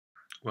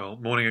Well,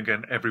 morning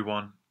again,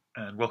 everyone,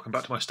 and welcome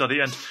back to my study.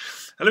 And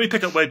let me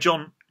pick up where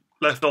John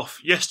left off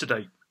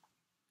yesterday.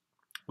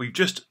 We've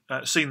just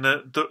seen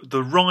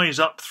the rise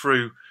up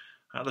through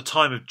the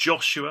time of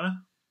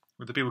Joshua,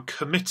 with the people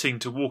committing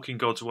to walking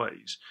God's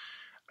ways,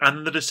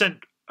 and the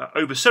descent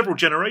over several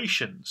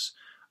generations,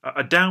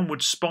 a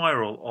downward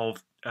spiral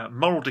of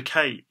moral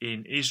decay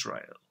in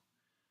Israel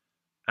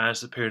as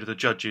the period of the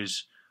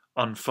Judges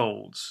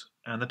unfolds,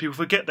 and the people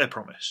forget their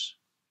promise.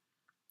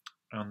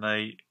 And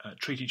they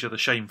treat each other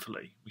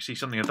shamefully. We see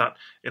something of that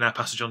in our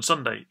passage on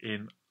Sunday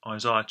in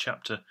Isaiah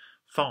chapter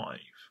 5.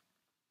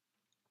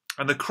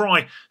 And the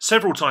cry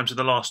several times in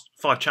the last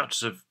 5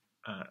 chapters of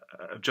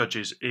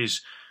Judges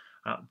is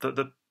that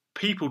the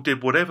people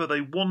did whatever they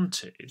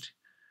wanted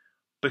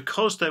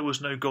because there was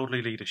no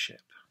godly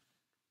leadership.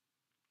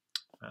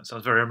 That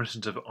sounds very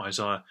reminiscent of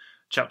Isaiah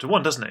chapter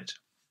 1, doesn't it?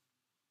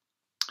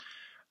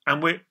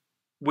 And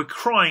we're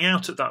crying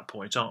out at that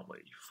point, aren't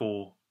we,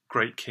 for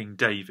great King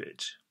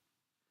David.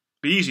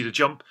 Be easy to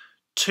jump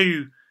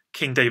to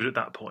King David at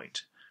that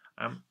point.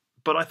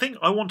 But I think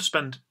I want to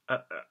spend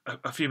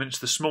a few minutes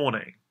this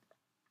morning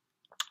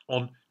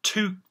on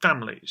 2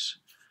 families,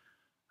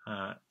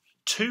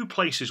 2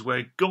 places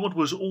where God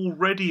was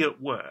already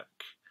at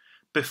work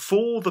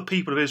before the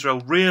people of Israel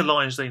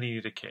realised they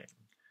needed a king,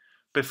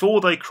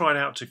 before they cried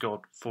out to God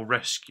for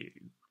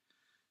rescue.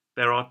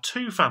 There are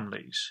 2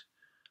 families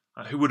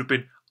who would have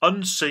been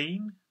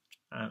unseen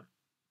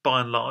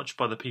by and large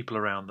by the people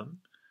around them,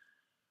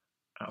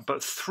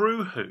 but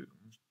through whom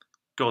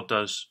God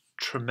does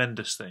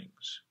tremendous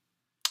things.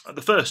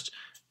 The first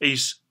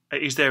is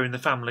there in the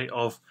family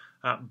of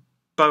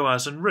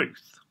Boaz and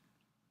Ruth.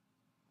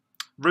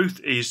 Ruth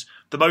is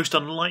the most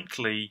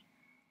unlikely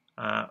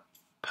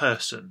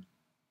person.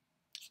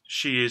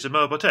 She is a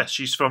Moabitess.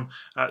 She's from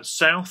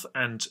south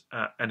and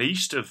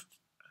east of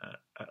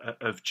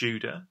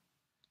Judah.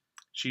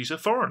 She's a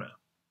foreigner.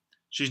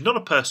 She's not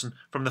a person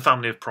from the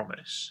family of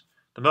promise.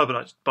 The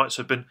Moabites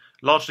have been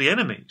largely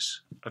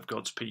enemies of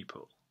God's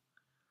people.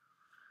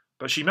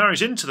 But she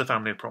marries into the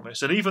family of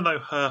promise, and even though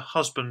her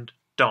husband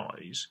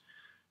dies,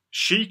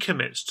 she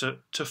commits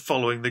to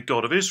following the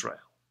God of Israel.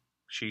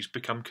 She's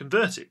become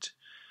converted.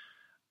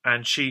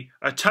 And she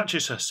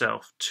attaches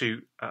herself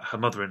to her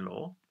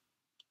mother-in-law,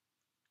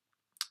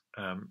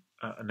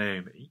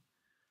 Naomi,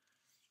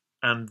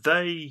 and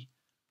they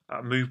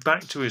move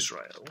back to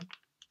Israel.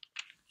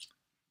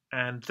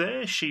 And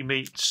there she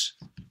meets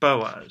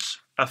Boaz,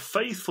 a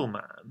faithful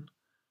man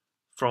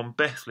from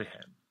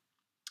Bethlehem.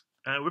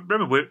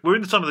 Remember, we're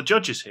in the time of the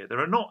Judges here. There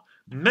are not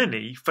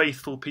many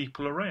faithful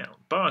people around.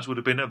 Boaz would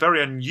have been a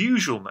very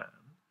unusual man.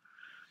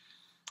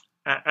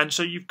 And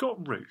so you've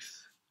got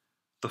Ruth,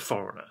 the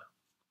foreigner,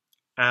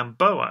 and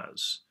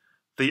Boaz,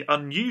 the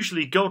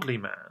unusually godly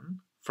man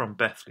from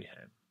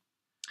Bethlehem.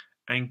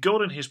 And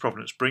God in his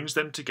providence brings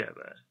them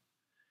together.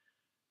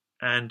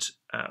 And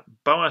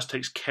Boaz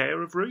takes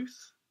care of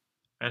Ruth,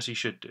 as he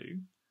should do.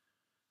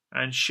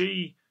 And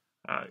she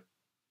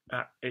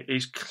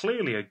is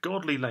clearly a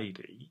godly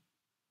lady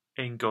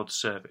in God's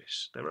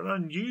service. They're an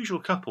unusual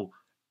couple,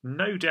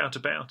 no doubt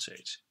about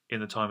it, in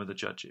the time of the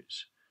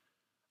Judges.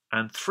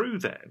 And through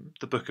them,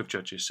 the book of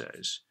Judges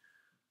says,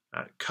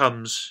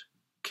 comes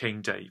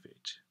King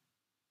David.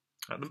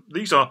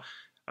 These are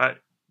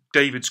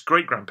David's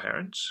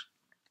great-grandparents,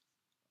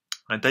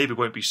 and David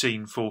won't be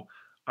seen for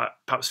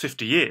perhaps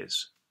 50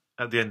 years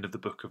at the end of the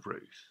book of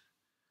Ruth.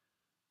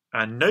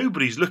 And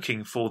nobody's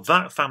looking for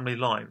that family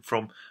line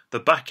from the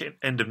back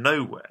end of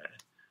nowhere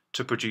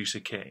to produce a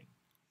king.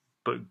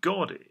 But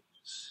God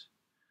is.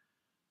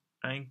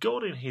 And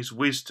God in his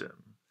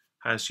wisdom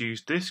has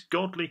used this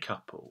godly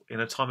couple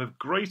in a time of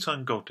great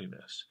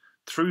ungodliness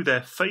through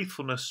their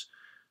faithfulness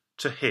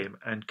to him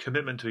and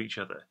commitment to each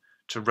other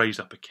to raise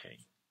up a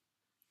king.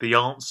 The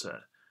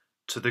answer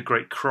to the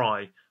great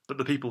cry that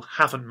the people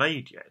haven't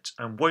made yet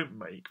and won't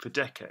make for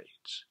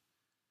decades.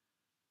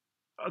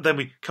 Then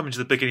we come into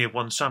the beginning of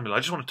 1 Samuel. I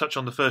just want to touch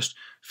on the first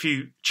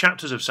few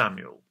chapters of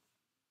Samuel,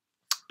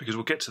 because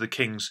we'll get to the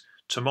kings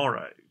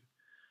tomorrow.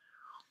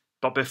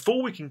 But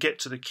before we can get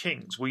to the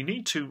kings, we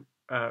need to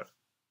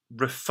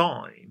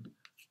refine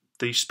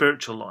the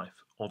spiritual life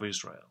of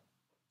Israel.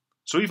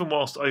 So even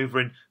whilst over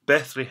in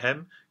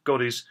Bethlehem,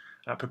 God is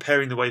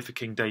preparing the way for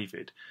King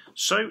David,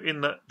 so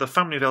in the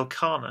family of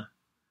Elkanah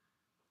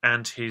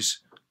and his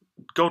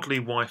godly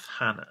wife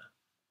Hannah,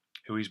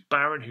 who is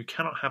barren, who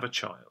cannot have a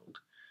child,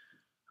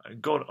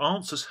 God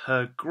answers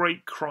her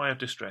great cry of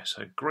distress,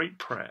 her great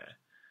prayer,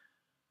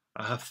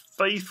 her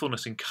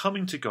faithfulness in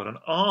coming to God and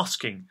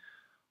asking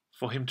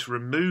for him to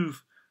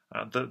remove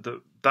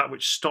that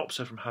which stops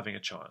her from having a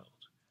child.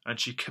 And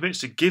she commits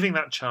to giving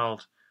that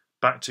child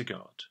back to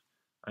God.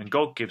 And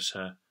God gives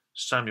her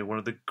Samuel, one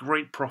of the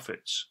great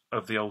prophets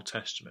of the Old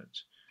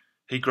Testament.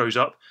 He grows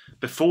up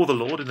before the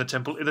Lord in the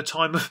temple in a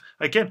time of,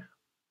 again,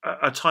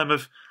 a time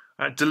of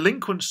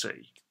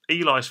delinquency.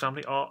 Eli's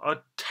family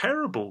are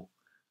terrible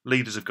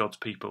leaders of God's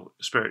people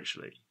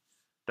spiritually.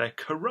 They're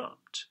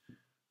corrupt.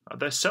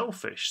 They're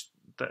selfish.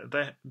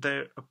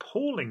 They're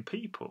appalling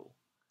people.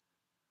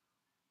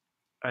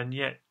 And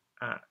yet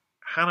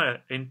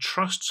Hannah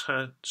entrusts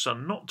her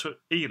son not to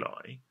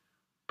Eli,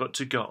 but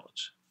to God.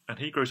 And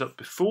he grows up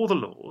before the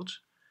Lord,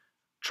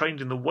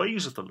 trained in the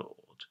ways of the Lord,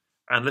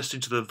 and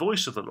listening to the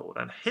voice of the Lord.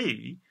 And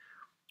he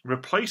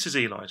replaces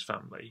Eli's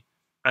family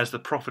as the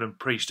prophet and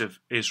priest of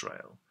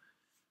Israel,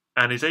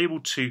 and is able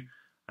to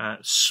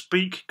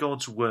speak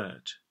God's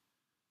word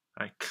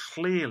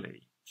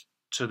clearly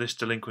to this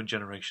delinquent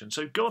generation.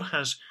 So God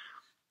has,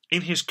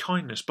 in his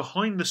kindness,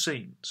 behind the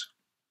scenes,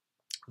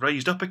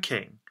 raised up a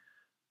king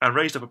and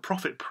raised up a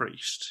prophet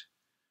priest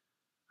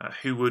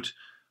who would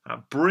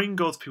bring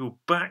God's people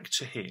back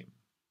to him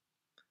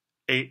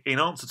in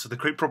answer to the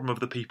great problem of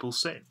the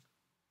people's sin.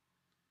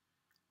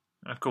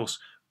 Of course,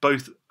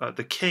 both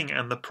the king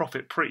and the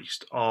prophet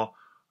priest are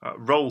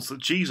roles that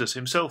Jesus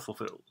himself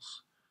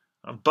fulfills.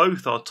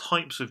 Both are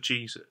types of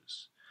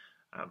Jesus.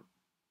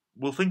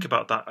 We'll think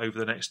about that over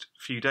the next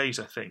few days,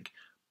 I think.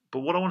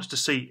 But what I want us to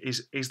see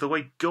is the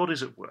way God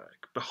is at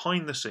work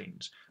behind the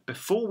scenes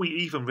before we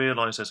even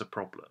realise there's a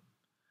problem.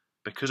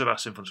 Because of our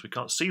sinfulness, we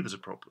can't see there's a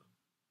problem.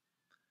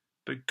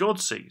 But God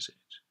sees it.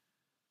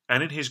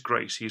 And in his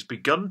grace, he has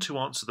begun to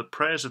answer the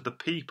prayers of the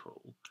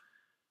people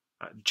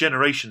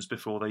generations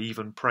before they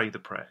even pray the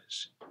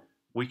prayers.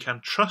 We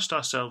can trust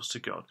ourselves to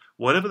God.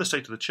 Whatever the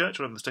state of the church,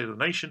 whatever the state of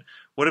the nation,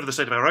 whatever the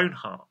state of our own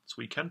hearts,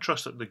 we can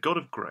trust that the God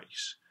of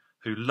grace,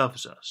 who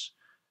loves us,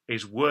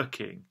 is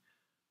working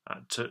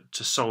to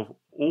solve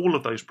all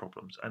of those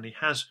problems. And he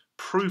has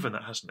proven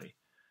that, hasn't he,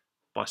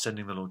 by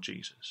sending the Lord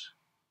Jesus.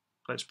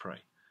 Let's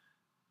pray.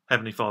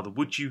 Heavenly Father,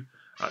 would you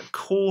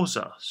cause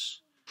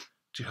us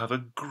to have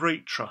a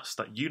great trust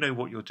that you know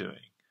what you're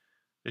doing.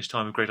 This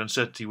time of great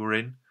uncertainty we're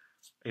in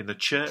the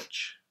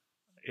church,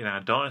 in our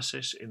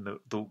diocese, in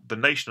the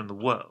nation and the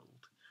world.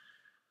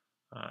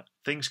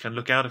 Things can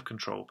look out of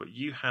control, but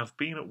you have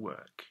been at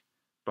work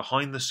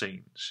behind the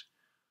scenes,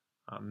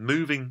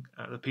 moving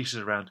the pieces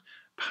around.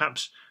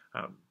 Perhaps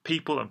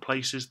people and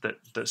places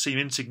that seem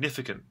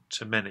insignificant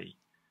to many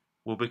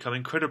will become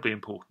incredibly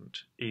important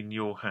in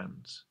your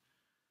hands.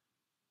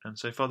 And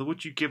so, Father,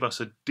 would you give us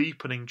a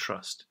deepening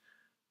trust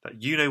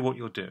that you know what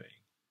you're doing,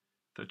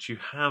 that you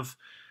have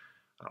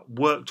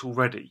worked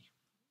already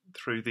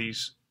through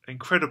these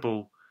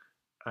incredible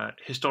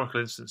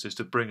historical instances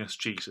to bring us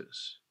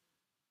Jesus.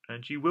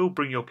 And you will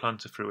bring your plan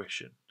to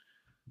fruition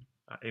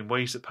in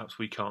ways that perhaps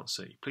we can't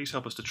see. Please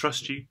help us to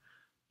trust you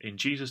in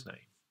Jesus'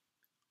 name.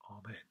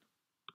 Amen.